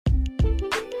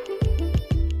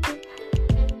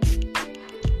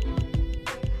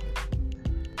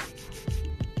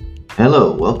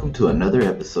Hello, welcome to another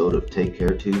episode of Take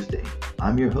Care Tuesday.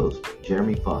 I'm your host,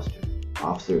 Jeremy Foster,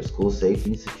 Officer of School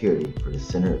Safety and Security for the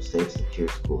Center of Safe Secure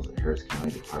Schools at Harris County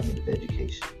Department of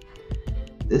Education.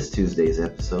 This Tuesday's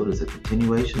episode is a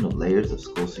continuation of Layers of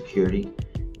School Security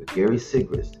with Gary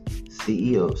Sigrist,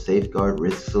 CEO of Safeguard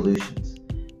Risk Solutions,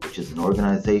 which is an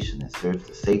organization that serves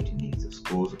the safety needs of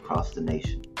schools across the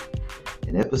nation.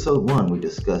 In episode 1, we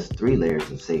discussed 3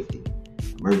 layers of safety: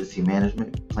 emergency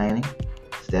management planning,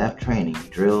 staff training,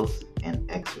 drills, and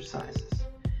exercises.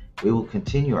 We will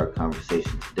continue our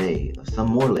conversation today of some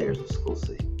more layers of school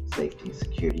safety and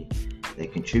security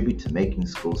that contribute to making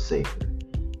schools safer.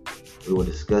 We will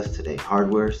discuss today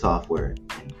hardware, software,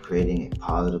 and creating a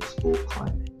positive school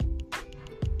climate.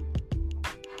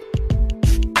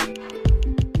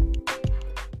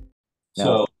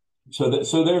 So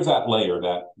there's that layer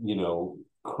that,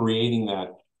 creating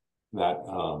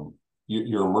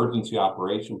your emergency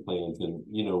operation plans, and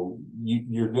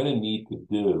you're going to need to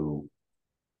do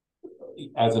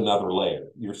as another layer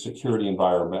your security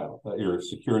your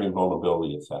security and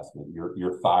vulnerability assessment,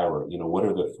 your thyroid. What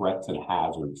are the threats and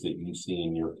hazards that you see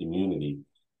in your community?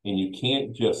 And you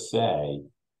can't just say,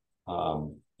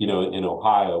 in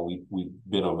Ohio, we've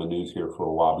been on the news here for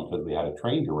a while because we had a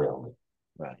train derailment.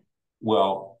 Right.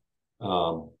 Well,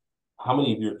 how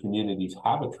many of your communities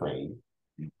have a train?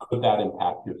 Could that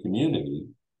impact your community?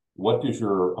 What does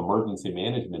your emergency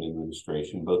management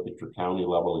administration, both at your county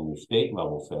level and your state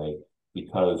level, say?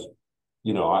 Because,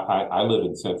 I live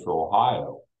in central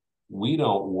Ohio. We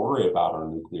don't worry about our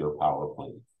nuclear power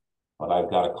plants. But I've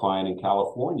got a client in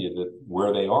California that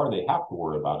where they are, they have to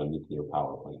worry about a nuclear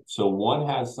power plant. So one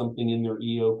has something in their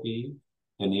EOP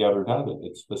and the other doesn't.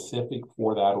 It's specific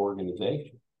for that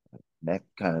organization. That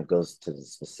kind of goes to the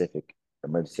specific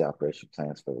emergency operation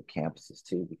plans for the campuses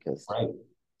too, because Right.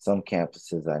 Some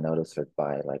campuses I notice are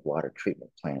by like water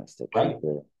treatment plants that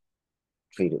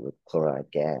treat it with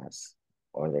chloride gas,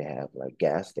 or they have like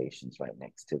gas stations right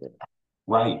next to them.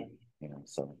 Right.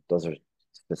 So those are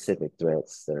specific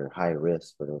threats that are high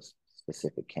risk for those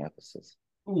specific campuses.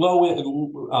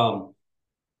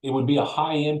 It would be a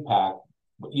high impact.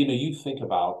 But, you think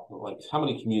about like how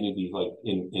many communities, like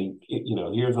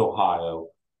here's Ohio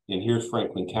and here's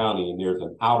Franklin County, and there's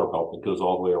an outer belt that goes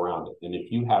all the way around it. And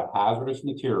if you have hazardous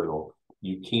material,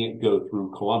 you can't go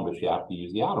through Columbus. You have to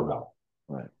use the outer belt.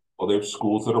 Right. Well, there's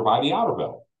schools that are by the outer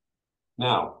belt.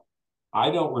 Now,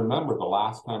 I don't remember the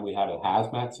last time we had a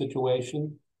hazmat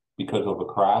situation because of a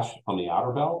crash on the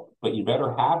outer belt, but you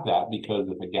better have that, because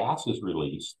if a gas is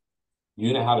released,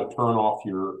 you know how to turn off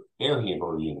your air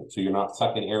handler unit so you're not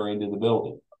sucking air into the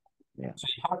building. Yeah. So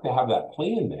you have to have that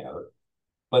plan there,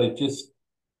 but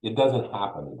it doesn't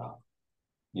happen enough,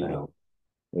 Right.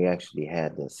 We actually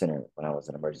had the center, when I was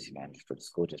an emergency manager for the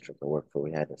school district I worked for,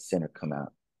 we had the center come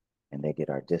out and they did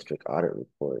our district audit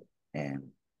report.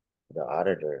 And the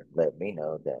auditor let me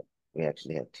know that we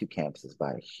actually had 2 campuses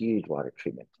by a huge water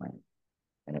treatment plant,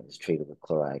 and it was treated with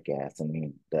chloride gas. I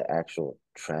mean, the actual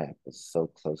track was so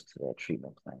close to that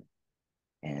treatment plant.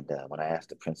 And when I asked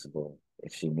the principal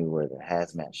if she knew where the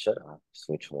hazmat shutoff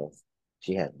switch was,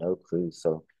 she had no clue.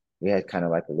 So we had kind of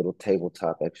like a little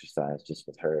tabletop exercise just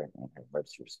with her and her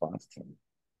emergency response team.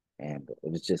 And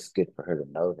it was just good for her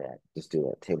to know that, just do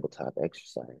that tabletop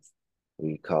exercise.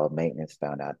 We called maintenance,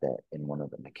 found out that in one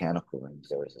of the mechanical rooms,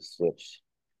 there was a switch,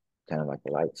 kind of like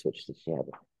a light switch that she had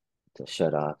to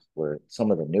shut off, where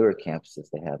some of the newer campuses,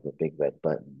 they have the big red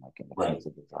button, like in the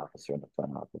principal's office or in the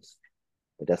front office.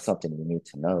 But that's something you need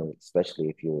to know, especially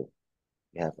if you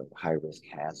have a high risk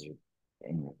hazard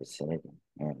in your vicinity.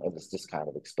 And it was just kind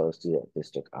of exposed to that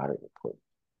district audit report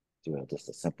through just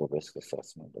a simple risk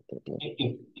assessment that they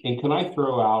did. And can I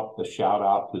throw out the shout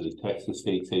out to the Texas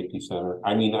State Safety Center?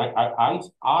 I mean,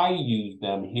 I use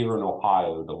them here in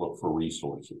Ohio to look for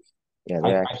resources. Yeah,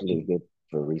 they're actually good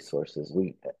for resources.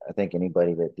 I think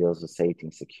anybody that deals with safety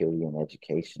and security and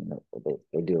education,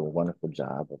 they do a wonderful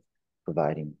job of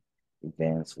providing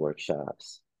events,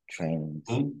 workshops, trainings.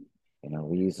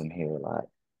 We use them here a lot.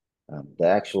 The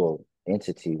actual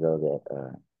entity, though,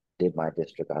 that did my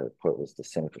district audit report was the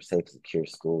Center for Safe and Secure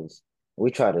Schools.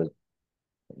 We try to,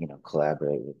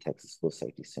 collaborate with Texas School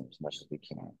Safety Center as much as we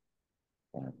can.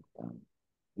 And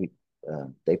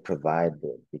they provide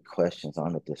the questions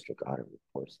on the district audit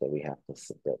reports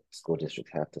that school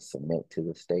districts have to submit to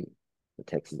the state, the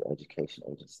Texas Education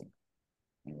Agency.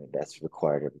 And that's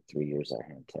required every 3 years out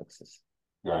here in Texas.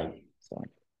 Right.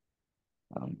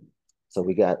 So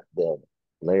we got the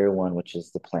layer 1, which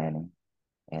is the planning,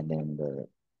 and then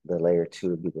the layer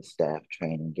 2 would be the staff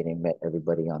training, getting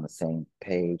everybody on the same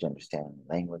page, understanding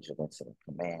the language of incident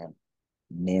command,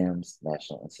 NIMS,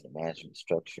 National Incident Management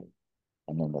Structure,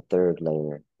 And then the third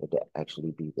layer would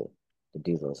actually be to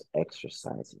do those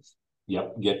exercises.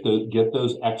 Yep, get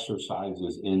those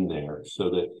exercises in there so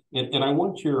that and I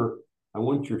want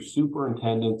your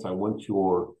superintendents, I want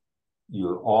your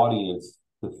audience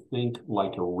to think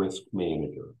like a risk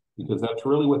manager because that's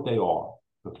really what they are.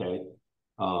 Okay.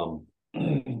 Um,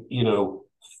 you know,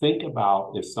 think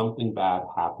about if something bad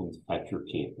happens at your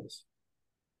campus.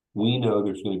 We know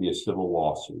there's going to be a civil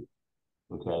lawsuit.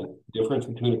 Okay. Difference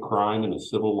between a crime and a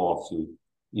civil lawsuit.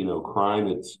 Crime,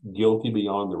 it's guilty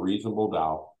beyond the reasonable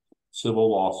doubt.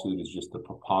 Civil lawsuit is just the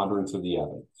preponderance of the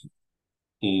evidence.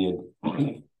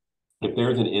 And if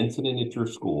there's an incident at your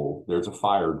school, there's a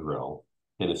fire drill,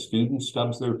 and a student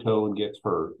stubs their toe and gets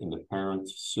hurt, and the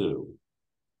parents sue,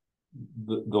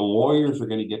 the lawyers are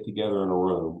going to get together in a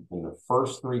room, and the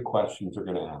first three questions are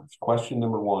going to ask. Question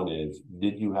number one is,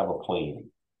 did you have a plan?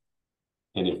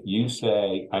 And if you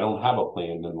say, I don't have a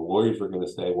plan, then the lawyers are going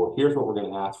to say, well, here's what we're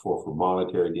going to ask for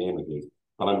monetary damages,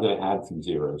 but I'm going to add some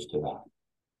zeros to that.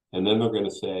 And then they're going to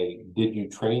say, did you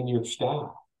train your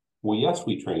staff? Well, yes,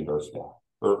 we trained our staff.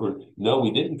 Or no,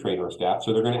 we didn't train our staff.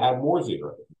 So they're going to add more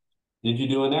zeros. Did you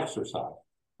do an exercise?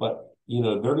 But,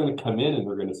 they're going to come in and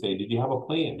they're going to say, did you have a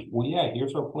plan? Well, yeah,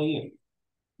 here's our plan.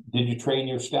 Did you train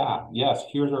your staff? Yes,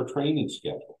 here's our training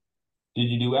schedule. Did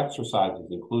you do exercises,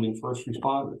 including first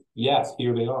responders? Yes,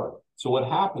 here they are. So what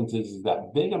happens is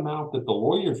that big amount that the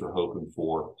lawyers are hoping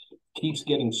for keeps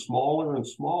getting smaller and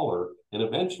smaller. And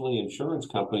eventually insurance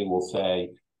company will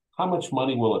say, how much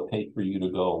money will it take for you to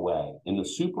go away? And the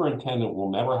superintendent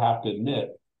will never have to admit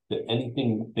that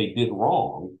anything they did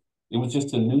wrong. It was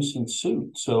just a nuisance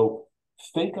suit. So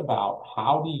think about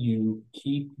how do you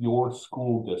keep your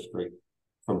school district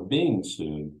from being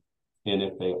sued? And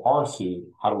if they are sued,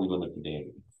 how do we limit the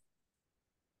damage? Good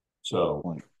So,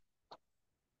 point.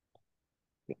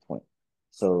 Good point.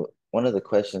 So one of the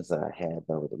questions that I had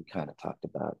though that we kind of talked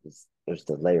about is there's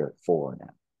the layer four now.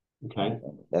 okay.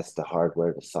 And that's the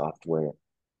hardware, the software,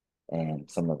 and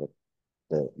some of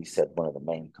the you said one of the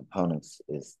main components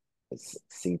is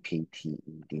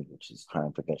CPTED, which is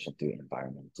crime prevention through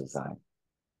environmental design.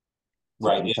 So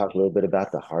can Right. you talk a little bit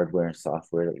about the hardware and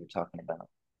software that you're talking about?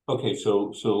 Okay.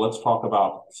 So let's talk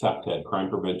about CPTED, crime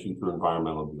prevention through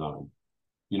environmental design.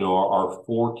 Our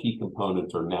four key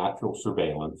components are natural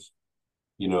surveillance,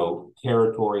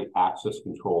 territory, access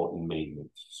control, and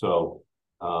maintenance. So,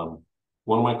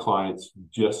 one of my clients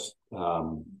just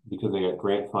because they got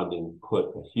grant funding, put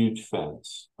a huge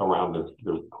fence around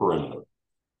their perimeter,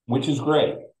 which is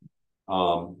great.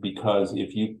 Because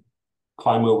if you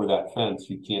climb over that fence,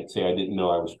 you can't say, I didn't know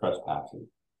I was trespassing.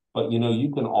 But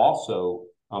you can also,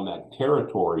 on that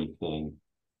territory thing,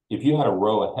 if you had a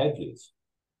row of hedges,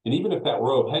 and even if that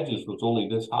row of hedges was only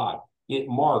this high, it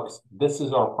marks this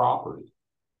is our property.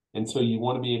 And so you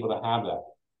want to be able to have that.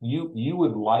 You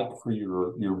would like for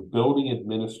your building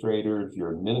administrators,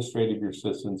 your administrative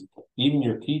assistants, even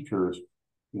your teachers,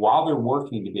 while they're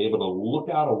working, to be able to look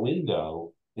out a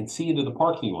window and see into the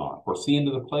parking lot or see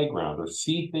into the playground or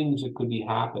see things that could be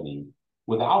happening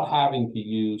without having to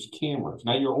use cameras.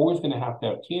 Now you're always going to have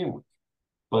cameras,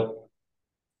 but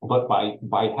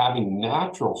by having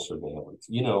natural surveillance,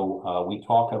 we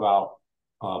talk about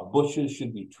bushes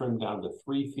should be trimmed down to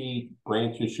 3 feet,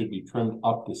 branches should be trimmed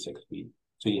up to 6 feet,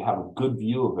 so you have a good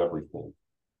view of everything,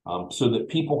 so that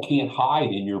people can't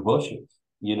hide in your bushes,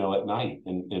 at night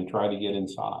and try to get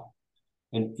inside,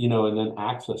 and then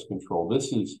access control.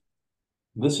 This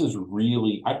is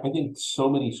really, I think so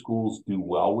many schools do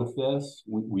well with this.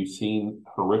 We've seen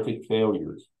horrific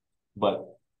failures, but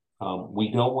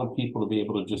we don't want people to be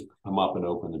able to just come up and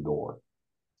open the door.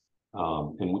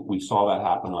 And we saw that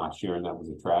happen last year, and that was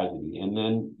a tragedy. And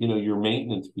then, your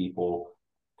maintenance people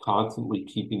constantly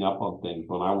keeping up on things.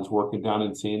 When I was working down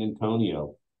in San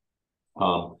Antonio,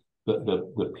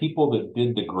 the people that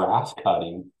did the grass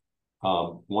cutting,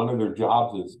 one of their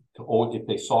jobs is if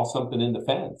they saw something in the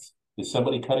fence, is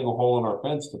somebody cutting a hole in our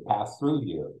fence to pass through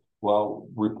here? Well,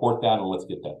 report that and let's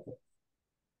get that fixed.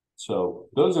 So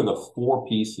those are the four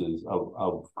pieces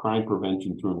of crime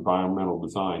prevention through environmental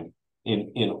design.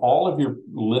 And all of your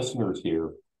listeners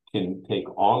here can take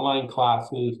online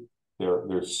classes.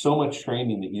 There's so much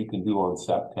training that you can do on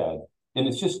CPTED. And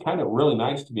it's just kind of really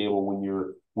nice to be able, when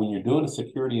you're doing a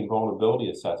security and vulnerability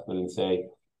assessment, and say,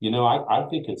 I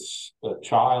think it's a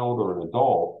child or an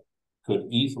adult could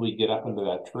easily get up into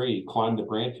that tree, climb the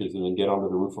branches, and then get onto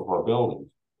the roof of our buildings.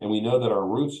 And we know that our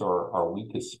roofs are our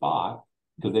weakest spot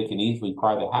because they can easily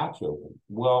pry the hatch open.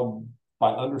 Well,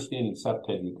 by understanding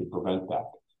CPTED, you could prevent that.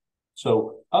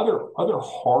 So other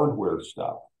hardware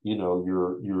stuff,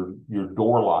 your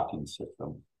door locking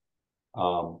system.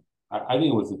 I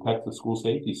think it was the Texas School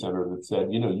Safety Center that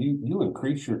said, you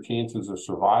increase your chances of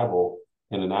survival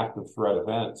in an active threat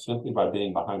event simply by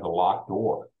being behind a locked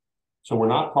door. So we're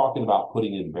not talking about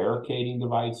putting in barricading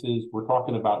devices. We're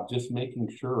talking about just making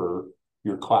sure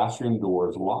your classroom door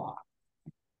is locked.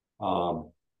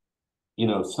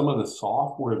 Some of the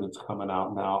software that's coming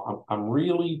out now, I'm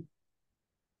really,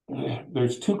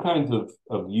 there's two kinds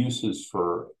of uses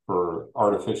for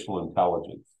artificial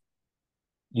intelligence.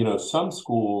 Some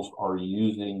schools are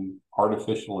using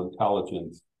artificial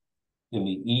intelligence in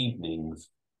the evenings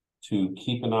to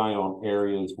keep an eye on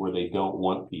areas where they don't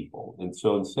want people. And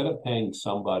so instead of paying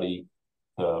somebody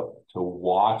to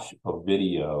watch a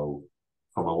video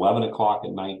from 11 o'clock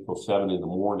at night till 7 in the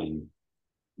morning,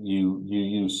 you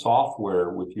use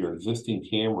software with your existing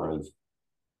cameras.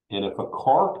 And if a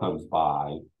car comes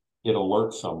by, it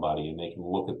alerts somebody and they can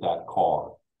look at that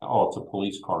car. Oh, it's a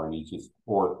police car, and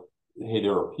or hey,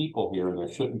 there are people here and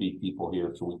there shouldn't be people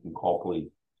here, so we can call police.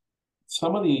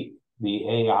 Some of the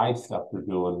AI stuff they're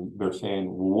doing, they're saying,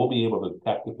 well, we'll be able to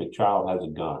detect if a child has a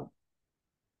gun.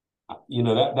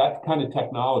 That kind of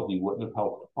technology wouldn't have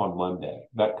helped on Monday.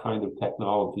 That kind of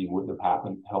technology wouldn't have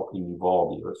helped in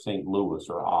Uvalde or St. Louis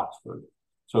or Oxford.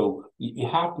 So you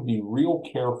have to be real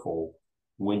careful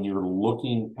when you're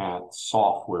looking at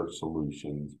software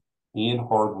solutions and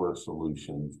hardware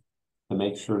solutions to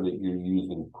make sure that you're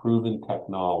using proven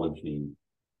technology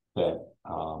that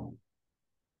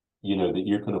that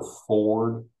you can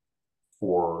afford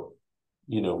for,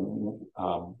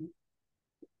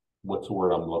 what's the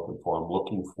word I'm looking for? I'm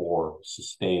looking for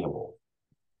sustainable.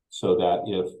 So that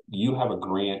if you have a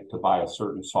grant to buy a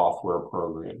certain software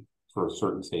program for a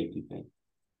certain safety thing,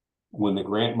 when the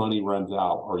grant money runs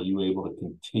out, are you able to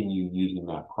continue using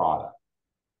that product?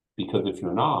 Because if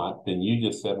you're not, then you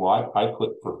just said, well, I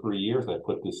put for 3 years, I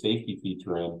put this safety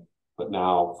feature in, but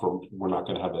now we're not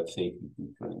going to have that safety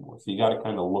feature anymore. So you got to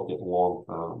kind of look at long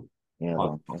term. Yeah,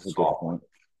 that's a good point.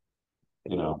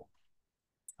 You know,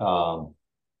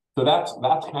 so that's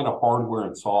kind of hardware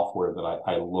and software that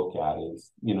I look at is,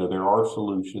 there are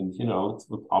solutions.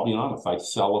 I'll be honest, I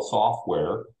sell a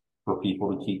software for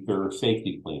people to keep their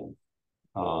safety plans.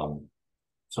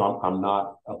 So I'm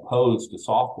not opposed to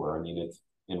software. I mean, it's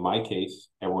in my case,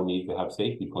 everyone needs to have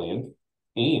safety plans,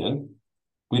 and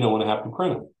we don't want to have to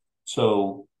print them.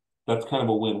 So that's kind of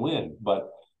a win-win. But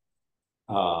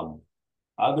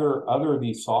other of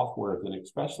these softwares, and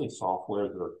especially software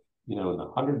that are in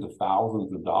the hundreds of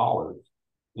thousands of dollars,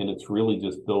 and it's really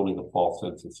just building a false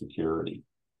sense of security.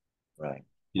 Right.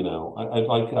 I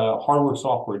like hardware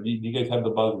software. Do you guys have the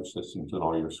buzzer systems in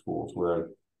all your schools where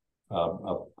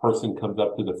a person comes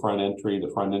up to the front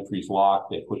entry's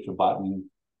locked, they push a button,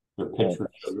 their picture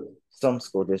shows it? Some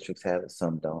school districts have it,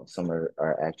 some don't. Some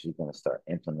are actually going to start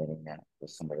implementing that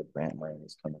with some of the grant money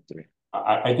that's coming through.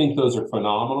 I think those are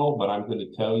phenomenal, but I'm going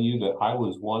to tell you that I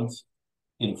was once,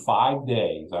 in 5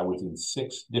 days, I was in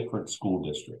 6 different school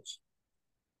districts.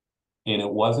 And it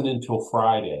wasn't until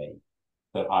Friday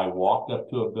that I walked up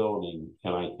to a building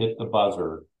and I hit the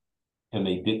buzzer, and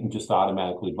they didn't just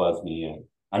automatically buzz me in.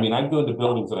 I mean, I'd go into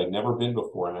buildings that I'd never been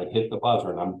before, and I'd hit the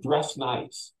buzzer, and I'm dressed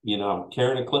nice. I'm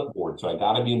carrying a clipboard, so I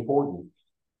got to be important.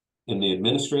 And the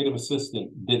administrative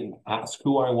assistant didn't ask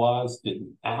who I was,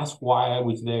 didn't ask why I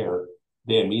was there.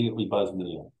 They immediately buzzed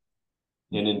me in.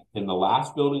 And in the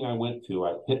last building I went to,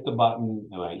 I hit the button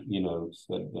and I,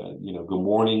 said, good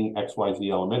morning,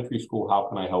 XYZ Elementary School. How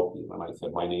can I help you? And I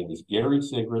said, my name is Gary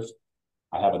Sigrist.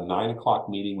 I have a 9 o'clock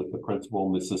meeting with the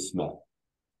principal, Mrs. Smith.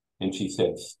 And she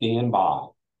said, stand by.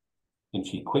 And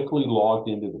she quickly logged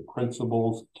into the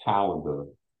principal's calendar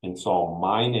and saw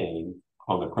my name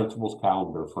on the principal's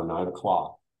calendar for 9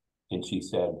 o'clock. And she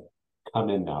said, come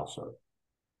in now, sir.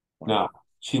 Wow. Now,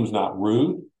 she was not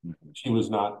rude. She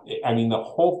was not, the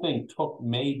whole thing took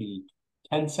maybe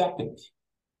 10 seconds.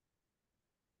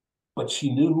 But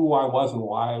she knew who I was and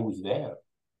why I was there.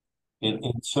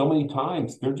 And so many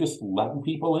times they're just letting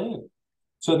people in.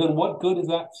 So then what good is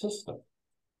that system?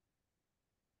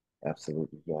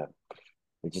 Absolutely, yeah.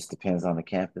 It just depends on the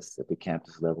campus, at the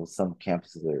campus level. Some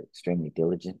campuses are extremely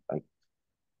diligent. Like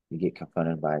you get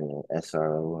confronted by the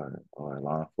SRO or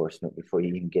law enforcement before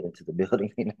you even get into the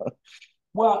building,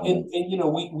 Well, and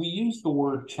we use the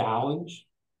word challenge,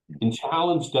 and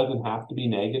challenge doesn't have to be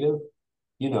negative.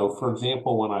 For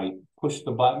example, when I pushed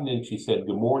the button and she said,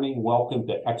 good morning, welcome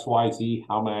to XYZ,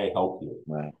 how may I help you?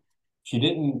 Right. She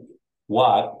didn't,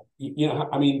 what?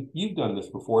 You've done this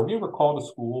before. Have you ever called a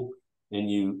school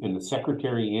and the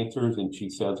secretary answers and she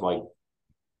says like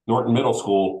Norton Middle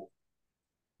School,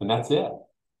 and that's it.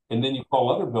 And then you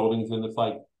call other buildings and it's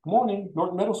like, good morning,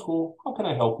 Norton Middle School, how can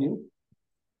I help you?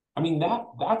 I mean,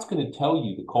 that's going to tell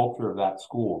you the culture of that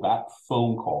school, that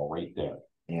phone call right there.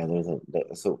 Yeah,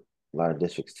 so a lot of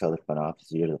districts tell the front office,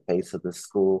 you're the face of the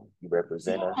school, you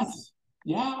represent us. Yes.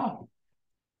 Yeah.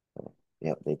 So,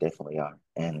 yeah, they definitely are.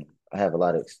 And I have a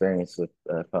lot of experience with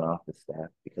front office staff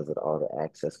because of all the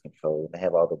access control. They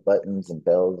have all the buttons and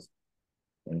bells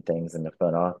and things in the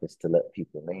front office to let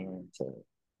people in, to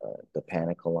the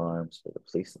panic alarms for the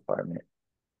police department.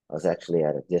 I was actually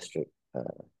at a district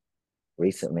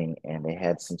recently, and they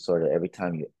had some sort of every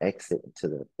time you exit into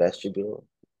the vestibule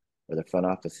where the front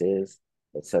office is,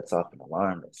 it sets off an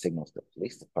alarm that signals the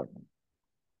police department.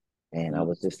 And I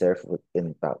was just there for in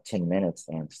about 10 minutes,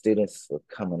 and students were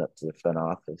coming up to the front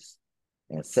office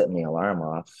and setting the alarm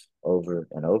off over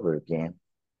and over again.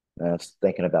 And I was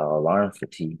thinking about alarm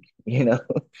fatigue, Yeah.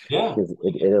 because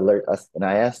it alert us. And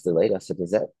I asked the lady, I said,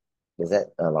 does that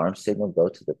alarm signal go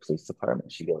to the police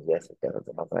department? She goes, yes, it does.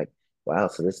 And I was like, wow,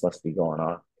 so this must be going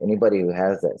on. Anybody who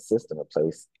has that system in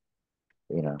place,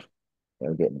 you know,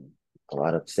 they're getting a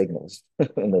lot of signals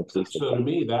in the police So to department.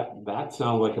 me, that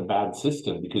sounds like a bad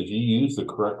system because you use the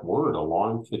correct word,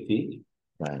 alarm fatigue.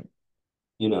 Right.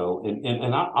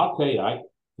 And I'll tell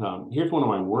you, here's one of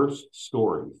my worst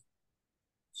stories.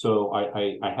 So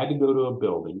I had to go to a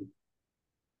building.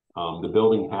 The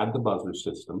building had the buzzer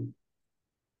system.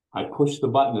 I pushed the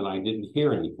button and I didn't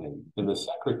hear anything. And the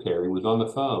secretary was on the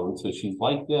phone. So she's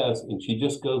like this, and she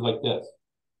just goes like this,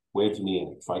 waves me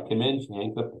in. So I come in, she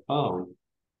hangs up the phone,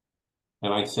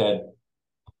 and I said,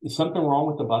 is something wrong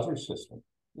with the buzzer system?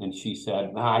 And she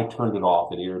said, nah, I turned it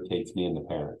off. It irritates me and the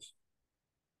parents.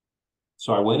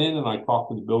 So I went in and I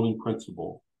talked to the building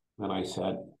principal and I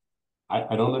said,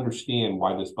 I don't understand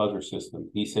why this buzzer system.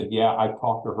 He said, yeah, I've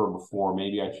talked to her before.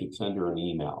 Maybe I should send her an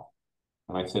email.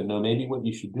 And I said, no, maybe what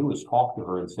you should do is talk to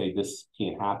her and say, this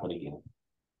can't happen again.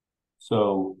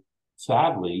 So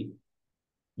sadly,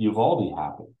 Uvalde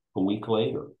happened a week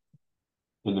later.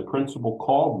 And the principal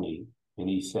called me and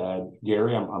he said,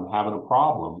 Gary, I'm having a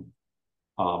problem.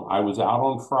 I was out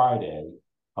on Friday.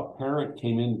 A parent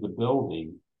came into the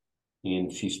building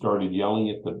and she started yelling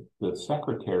at the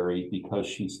secretary because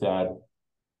she said,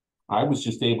 I was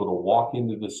just able to walk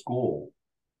into the school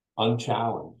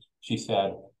unchallenged. She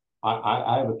said,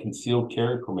 I have a concealed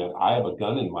carry permit. I have a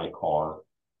gun in my car.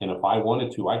 And if I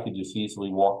wanted to, I could just easily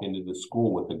walk into the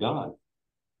school with a gun.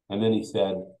 And then he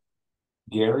said,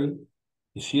 Gary,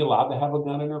 is she allowed to have a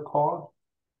gun in her car?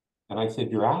 And I said,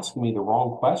 you're asking me the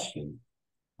wrong question.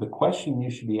 The question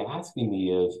you should be asking me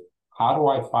is, how do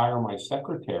I fire my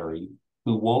secretary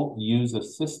who won't use a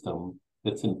system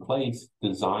that's in place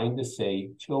designed to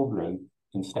save children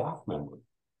and staff members?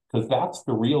 Because that's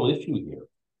the real issue here.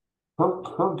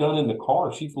 Her gun in the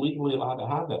car, she's legally allowed to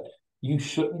have that. You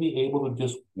shouldn't be able to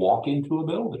just walk into a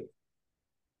building.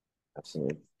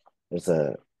 Absolutely. There's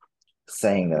a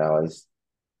saying that I always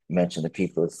mention to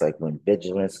people. It's like when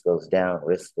vigilance goes down,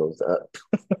 risk goes up.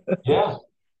 Yeah,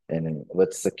 And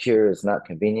what's secure is not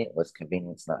convenient. What's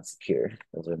convenient is not secure.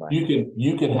 Those are my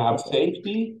you can have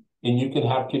safety and you can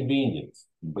have convenience,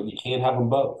 but you can't have them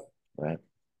both. right.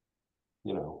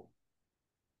 You know.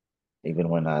 Even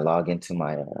when I log into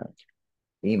my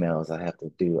emails, I have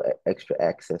to do extra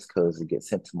access codes to get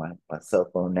sent to my cell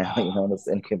phone now. It's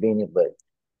inconvenient, but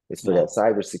it's for Yeah. that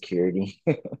cybersecurity.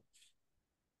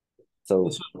 So,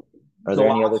 So are the there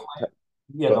any last other?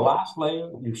 yeah, Go the ahead. last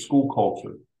layer, your school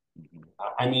culture. Mhm.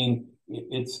 I mean,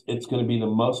 it's going to be the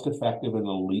most effective and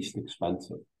the least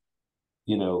expensive.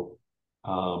 You know,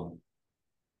 um,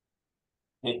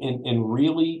 and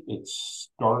really, it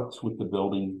starts with the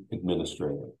building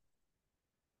administrator.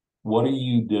 What are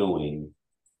you doing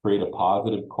to create a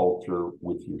positive culture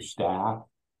with your staff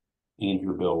and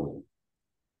your building?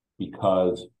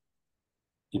 Because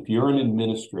if you're an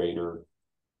administrator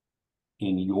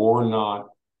and you're not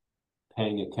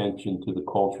paying attention to the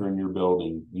culture in your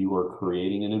building, you are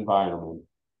creating an environment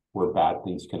where bad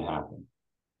things can happen.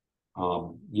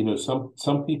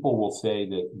 Some people will say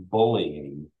that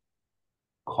bullying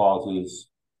causes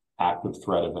active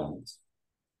threat events.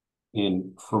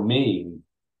 And for me,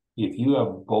 if you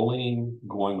have bullying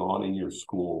going on in your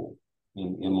school,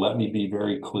 and let me be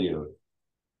very clear,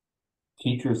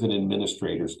 teachers and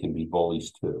administrators can be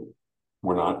bullies too.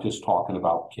 We're not just talking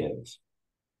about kids.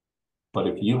 But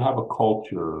if you have a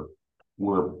culture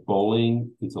where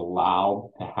bullying is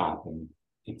allowed to happen,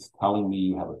 it's telling me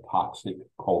you have a toxic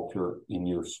culture in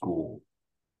your school.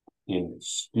 And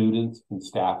students and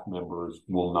staff members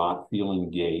will not feel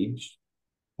engaged,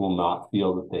 will not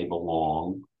feel that they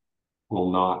belong,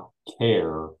 will not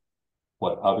care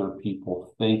what other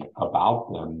people think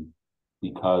about them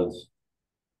because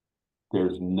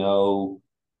there's no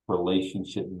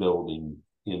relationship building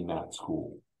in that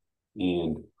school.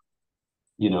 And,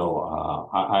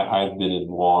 I've been in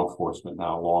law enforcement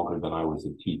now longer than I was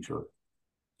a teacher.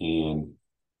 And,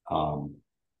 um,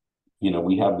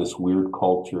 we have this weird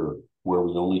culture where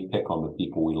we only pick on the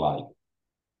people we like.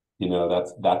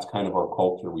 That's kind of our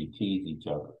culture. We tease each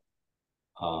other.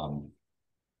 Um,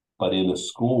 but in a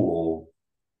school,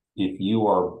 if you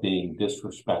are being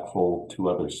disrespectful to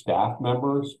other staff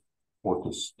members or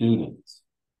to students,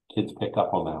 kids pick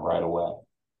up on that right away.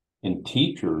 And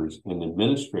teachers and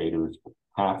administrators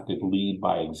have to lead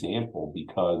by example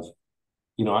because,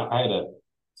 I had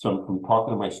I'm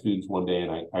talking to my students one day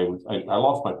and I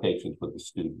lost my patience with the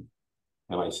student.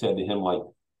 And I said to him, like,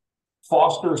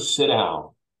 Foster, sit down.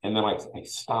 And then I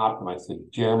stopped and I said,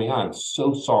 Jeremy, I'm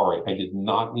so sorry. I did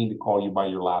not mean to call you by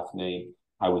your last name.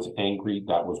 I was angry.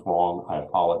 That was wrong. I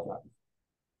apologize.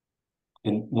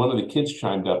 And one of the kids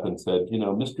chimed up and said,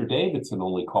 Mr. Davidson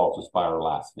only calls us by our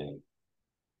last name.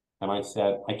 And I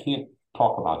said, I can't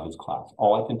talk about his class.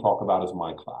 All I can talk about is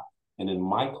my class. And in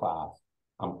my class,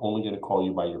 I'm only going to call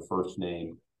you by your first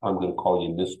name. I'm going to call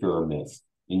you Mr. or Miss.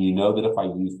 And you know that if I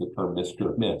use the term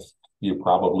Mr. or Miss, you're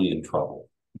probably in trouble.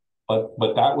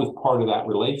 But that was part of that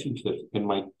relationship. And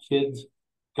my kids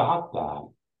got that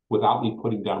without me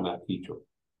putting down that teacher.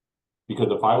 Because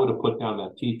if I would have put down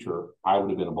that teacher, I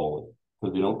would have been a bully.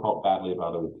 Because they don't talk badly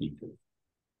about other teachers.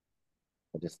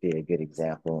 It'll just be a good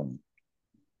example and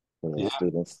for the Yeah.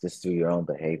 students just through your own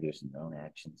behaviors and your own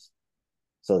actions.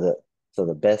 So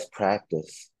the best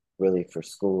practice really for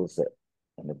schools that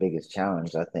and the biggest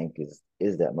challenge I think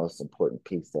is that most important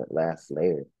piece, that last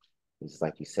layer. Is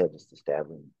like you said, just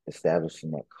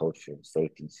establishing that culture of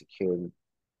safety and security.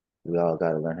 We all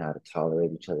got to learn how to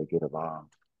tolerate each other, get along,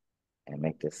 and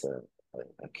make this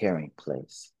a caring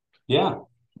place. Yeah.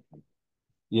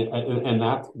 Yeah, and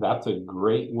that's a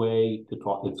great way to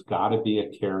talk. It's got to be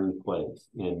a caring place,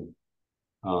 and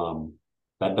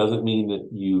that doesn't mean that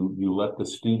you let the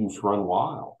students run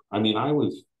wild. I mean, I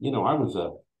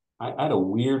had a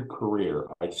weird career.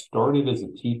 I started as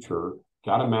a teacher,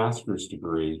 got a master's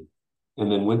degree, and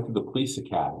then went to the police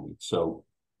academy. So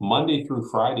Monday through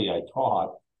Friday, I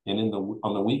taught, and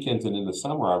on the weekends and in the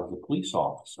summer, I was a police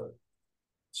officer.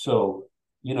 So,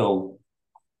 you know,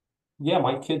 yeah,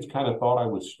 my kids kind of thought I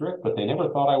was strict, but they never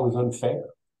thought I was unfair.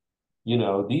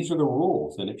 These are the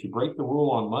rules. And if you break the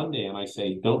rule on Monday and I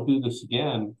say, don't do this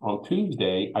again on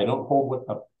Tuesday, I don't hold what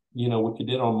you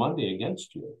did on Monday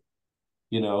against you.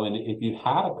 And if you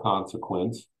had a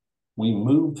consequence, we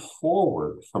moved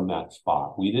forward from that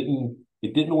spot.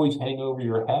 It didn't always hang over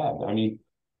your head. I mean,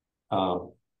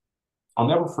 um, I'll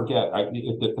never forget, at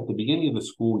the beginning of the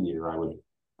school year, I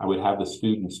would have the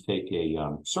students take a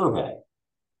survey.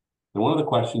 And one of the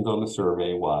questions on the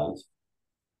survey was,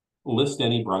 list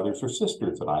any brothers or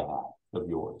sisters that I have of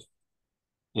yours.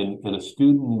 And a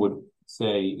student would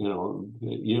say, your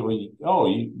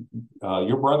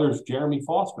brother's Jeremy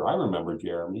Foster. I remember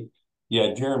Jeremy.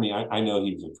 Yeah, Jeremy, I know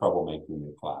he was a troublemaker in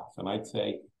your class. And I'd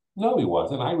say, no, he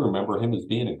wasn't. I remember him as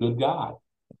being a good guy.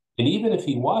 And even if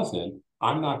he wasn't,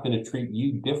 I'm not going to treat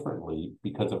you differently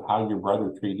because of how your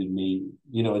brother treated me.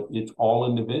 It's all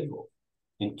individual.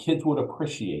 And kids would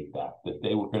appreciate that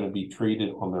they were going to be treated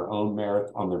on their own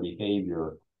merits, on their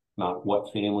behavior, not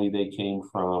what family they came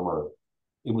from, or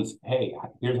it was, hey,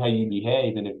 here's how you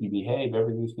behave. And if you behave,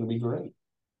 everything's going to be great.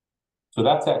 So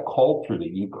that's that culture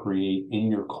that you create in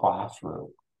your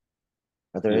classroom.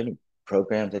 Are there any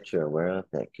programs that you're aware of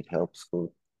that could help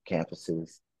school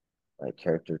campuses, like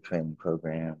character training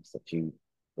programs that you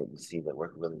see that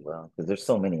work really well? Because there's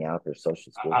so many out there,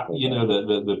 social skills programs.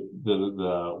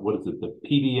 The what is it, the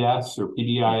PBS or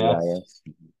PBIS?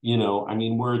 PBIS. I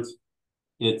mean, where it's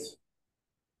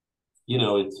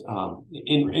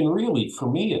and really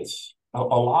for me, it's a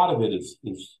lot of it is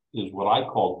what I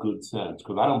call good sense,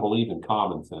 because I don't believe in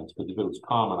common sense, because if it was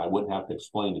common, I wouldn't have to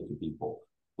explain it to people.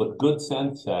 But good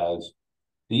sense says,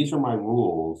 these are my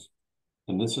rules,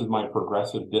 and this is my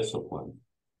progressive discipline.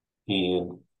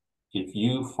 And if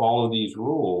you follow these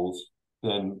rules,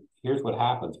 then here's what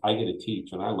happens. I get to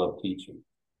teach, and I love teaching.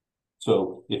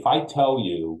 So if I tell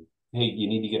you, hey, you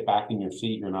need to get back in your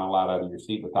seat, you're not allowed out of your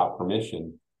seat without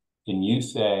permission, and you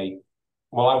say,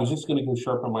 well, I was just going to go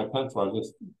sharpen my pencil. I was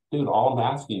just, dude, all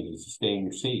I'm asking you is to stay in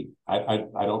your seat. I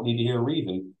don't need to hear a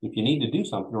reason. If you need to do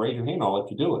something, raise your hand. I'll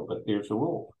let you do it. But here's the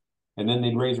rule. And then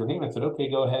they'd raise their hand. I said, okay,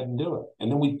 go ahead and do it.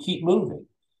 And then we'd keep moving.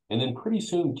 And then pretty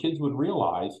soon kids would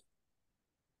realize,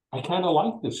 I kind of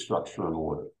like this structure and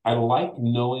order. I like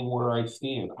knowing where I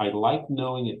stand. I like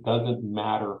knowing it doesn't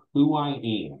matter who I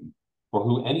am or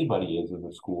who anybody is in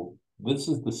the school. This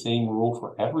is the same rule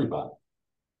for everybody.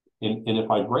 And if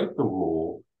I break the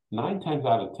rule, 9 times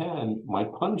out of 10, my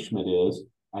punishment is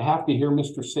I have to hear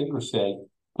Mr. Sigrist say,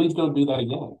 please don't do that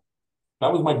again.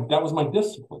 That was my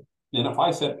discipline. And if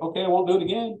I said, okay, I won't do it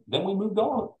again, then we moved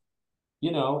on.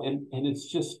 And it's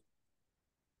just,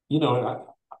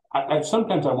 I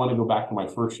sometimes I want to go back to my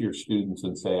first year students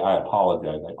and say, I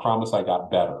apologize. I promise I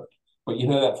got better. But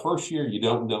that first year you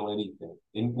don't know anything.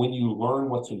 And when you learn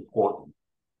what's important,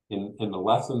 and the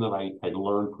lesson that I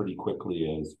learned pretty quickly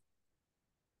is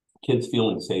kids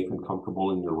feeling safe and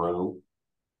comfortable in your room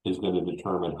is going to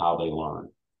determine how they learn,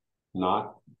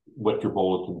 not what your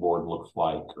bulletin board looks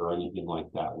like or anything like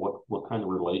that. What kind of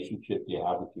relationship do you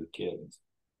have with your kids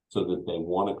so that they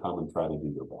want to come and try to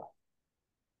do their best?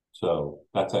 So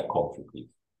that's that culture piece.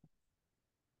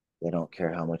 They don't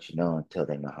care how much you know until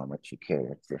they know how much you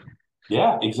care.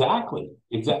 Yeah, exactly.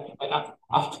 Exactly.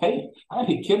 I'll tell you, I had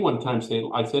a kid one time say,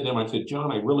 I said to him, I said,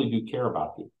 John, I really do care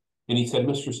about you. And he said,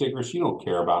 Mr. Sigrist, you don't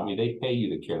care about me. They pay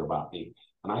you to care about me.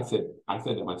 And I said to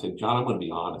him, I said, John, I'm going to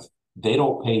be honest. They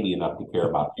don't pay me enough to care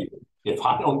about you. If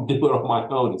I don't do it on my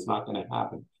own, it's not going to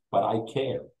happen. But I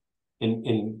care.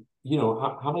 And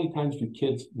how many times do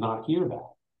kids not hear that?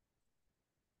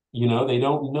 They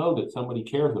don't know that somebody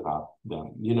cares about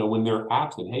them. When they're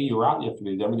absent, hey, you were out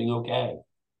yesterday. Is everything okay?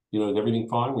 Is everything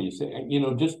fine? Where you say,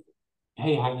 just,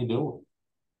 hey, how you doing?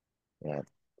 Yeah.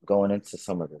 Going into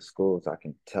some of the schools, I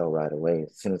can tell right away.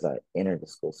 As soon as I enter the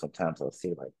school, sometimes I'll see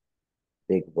like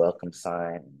big welcome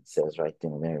sign and it says right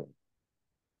then and there,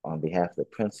 on behalf of the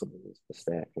principals, the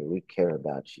staff here, we care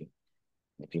about you.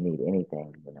 If you need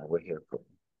anything, we're here for you.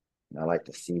 And I like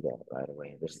to see that right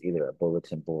away. There's either a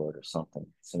bulletin board or something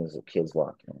as soon as the kids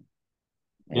walk in.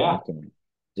 And Yeah. you can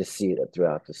just see it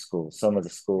throughout the school. Some of the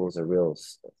schools are real,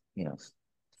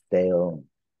 stale.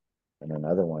 And then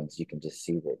other ones, you can just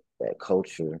see that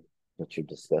culture that you're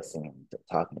discussing and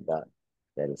talking about,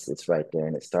 that it's right there.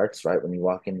 And it starts right when you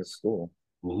walk into school.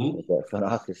 Mm-hmm. With that front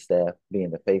office staff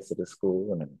being the face of the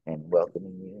school and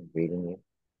welcoming you and greeting you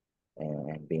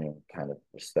and being kind of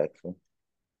respectful.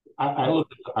 I look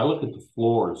at the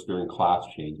floors during class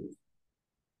changes.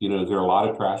 Is there a lot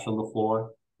of trash on the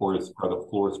floor, or are the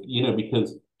floors?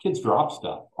 Because kids drop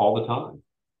stuff all the time.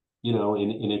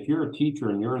 And if you're a teacher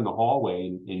and you're in the hallway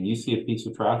and you see a piece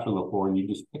of trash on the floor and you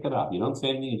just pick it up, you don't say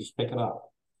anything, you just pick it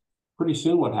up. Pretty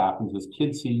soon, what happens is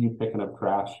kids see you picking up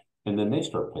trash, and then they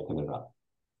start picking it up.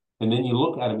 And then you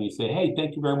look at them and you say, "Hey,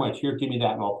 thank you very much. Here, give me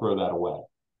that, and I'll throw that away."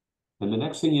 And the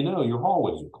next thing you know, your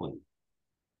hallways are clean.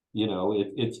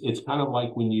 It's kind of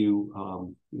like when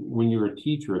you're a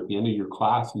teacher at the end of your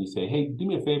class and you say, "Hey, do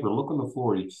me a favor, look on the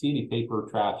floor. If you see any paper or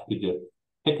trash, could you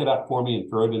pick it up for me and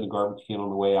throw it in the garbage can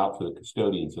on the way out so the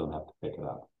custodians don't have to pick it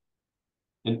up?"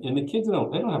 And the kids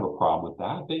don't have a problem with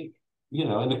that.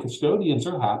 And the custodians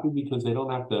are happy because they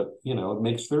don't have to, it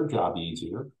makes their job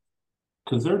easier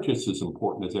because they're just as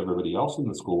important as everybody else in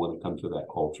the school when it comes to that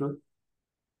culture.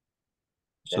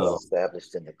 That's So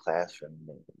established in the classroom.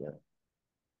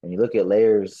 When you look at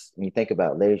layers, when you think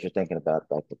about layers, you're thinking about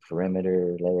like the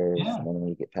perimeter layers. yeah, And then when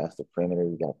you get past the perimeter,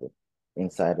 you got the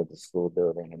inside of the school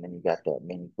building. And then you got that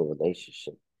meaningful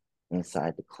relationship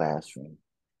inside the classroom.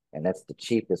 And that's the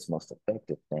cheapest, most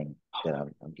effective thing that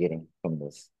I'm getting from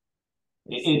this.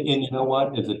 and you know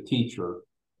what? As a teacher,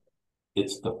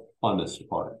 it's the funnest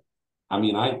part. I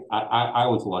mean, I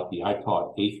was lucky. I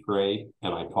taught eighth grade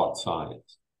and I taught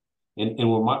science.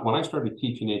 And when I started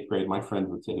teaching eighth grade, my friends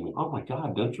would say to me, "Oh my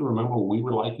God, don't you remember what we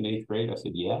were like in eighth grade?" I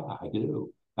said, "Yeah, I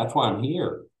do. That's why I'm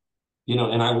here."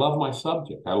 And I love my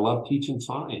subject. I love teaching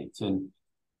science. And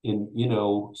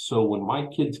so when my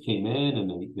kids came in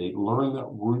and they learned that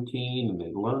routine and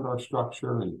they learned our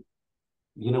structure and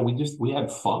we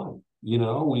had fun.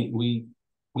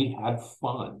 We had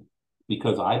fun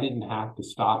because I didn't have to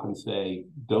stop and say,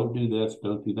 "Don't do this,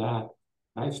 don't do that."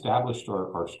 I established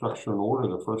our structure and order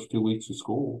the first 2 weeks of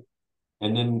school.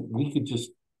 And then we could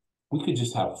just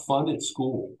have fun at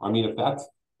school. I mean, if that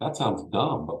sounds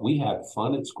dumb, but we had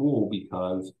fun at school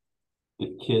because the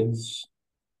kids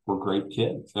were great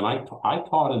kids. And I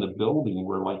taught in a building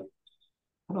where like,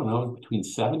 I don't know, between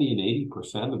 70 and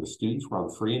 80% of the students were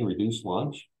on free and reduced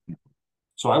lunch.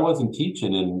 So I wasn't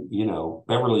teaching in,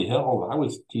 Beverly Hills. I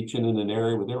was teaching in an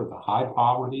area where there was a high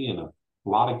poverty and a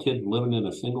lot of kids living in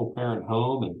a single parent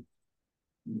home. And,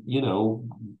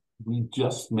 we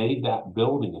just made that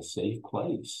building a safe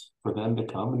place for them to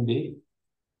come and be.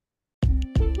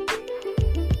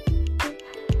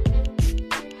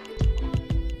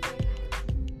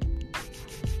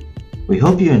 We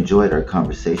hope you enjoyed our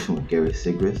conversation with Gary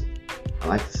Sigrist. I'd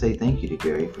like to say thank you to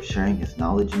Gary for sharing his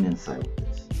knowledge and insight with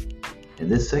us. In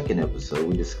this second episode,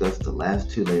 we discussed the last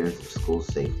two layers of school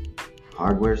safety: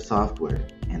 hardware, software,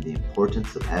 and the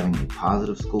importance of having a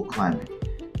positive school climate,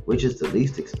 which is the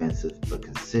least expensive but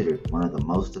considered one of the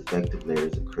most effective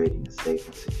layers of creating a safe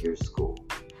and secure school.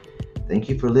 Thank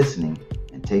you for listening,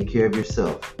 and take care of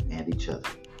yourself and each other.